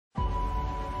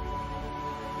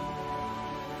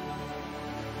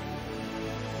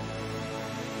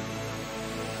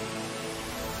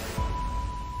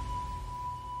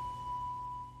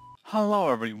Hello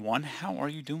everyone, how are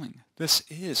you doing? This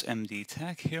is MD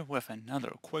Tech here with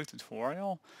another quick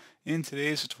tutorial. In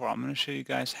today's tutorial, I'm going to show you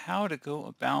guys how to go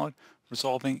about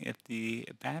resolving if the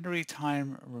battery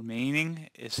time remaining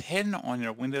is hidden on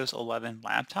your Windows 11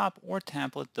 laptop or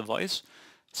tablet device.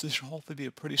 So this should hopefully be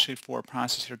a pretty straightforward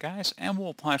process here, guys, and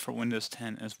will apply for Windows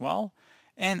 10 as well.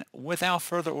 And without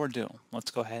further ado, let's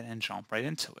go ahead and jump right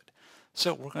into it.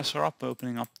 So we're going to start off by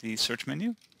opening up the search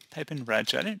menu. Type in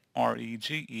Regedit,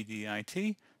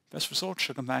 R-E-G-E-D-I-T. Best result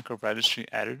should come back a Registry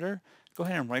editor. Go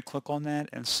ahead and right-click on that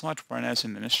and select Run as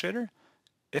Administrator.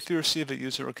 If you receive a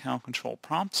user account control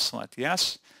prompt, select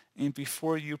Yes. And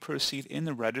before you proceed in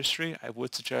the registry, I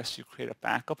would suggest you create a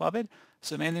backup of it.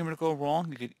 So if anything were to go wrong,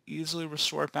 you could easily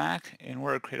restore it back. In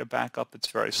order to create a backup, it's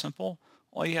very simple.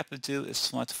 All you have to do is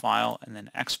select File and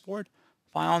then Export.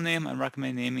 File name, I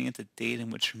recommend naming it the date in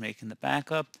which you're making the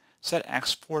backup. Set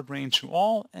export range to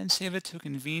all and save it to a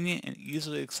convenient and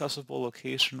easily accessible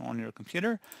location on your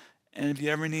computer. And if you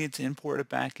ever need to import it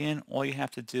back in, all you have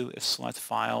to do is select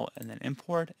File and then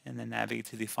Import and then navigate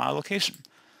to the file location.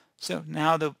 So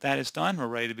now that that is done, we're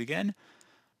ready to begin.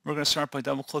 We're going to start by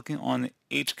double clicking on the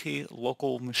HK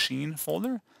local machine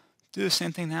folder. Do the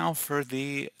same thing now for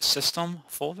the system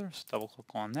folder. So double click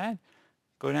on that.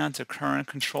 Go down to current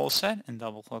control set and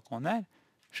double click on that.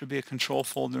 Should be a control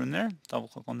folder in there. Double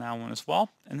click on that one as well.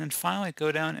 And then finally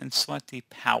go down and select the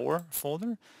power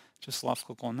folder. Just left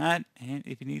click on that. And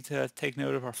if you need to take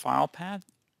note of our file path,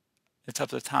 it's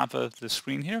up at the top of the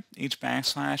screen here. Each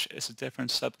backslash is a different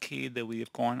subkey that we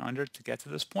have gone under to get to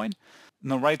this point. On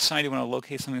the right side, you want to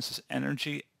locate something that says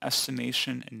Energy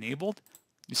Estimation Enabled.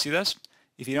 You see this?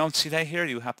 If you don't see that here,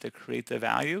 you have to create the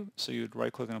value. So you would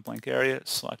right-click on a blank area,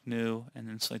 select New, and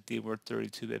then select the word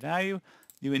 32-bit value.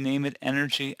 You would name it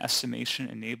Energy Estimation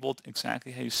Enabled,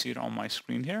 exactly how you see it on my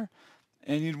screen here.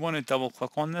 And you'd want to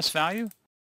double-click on this value.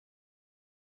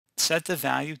 Set the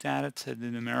value data to the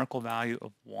numerical value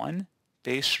of 1.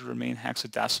 Base should remain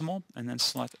hexadecimal, and then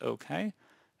select OK.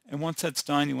 And once that's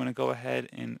done, you want to go ahead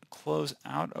and close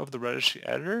out of the registry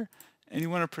editor, and you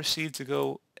want to proceed to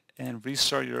go and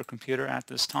restart your computer at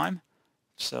this time.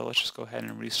 So let's just go ahead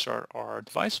and restart our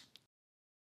device.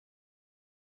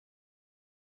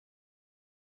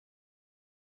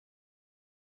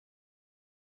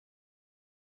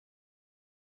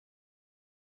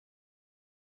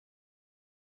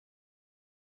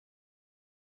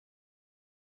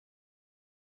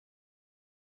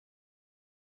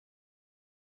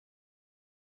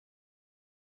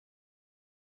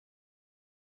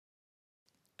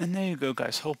 And there you go,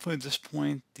 guys. Hopefully at this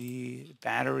point, the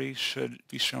battery should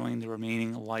be showing the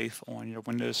remaining life on your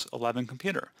Windows 11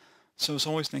 computer. So as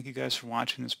always, thank you guys for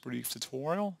watching this brief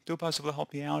tutorial. Do hope I was able to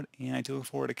help you out, and I do look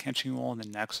forward to catching you all in the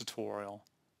next tutorial.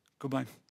 Goodbye.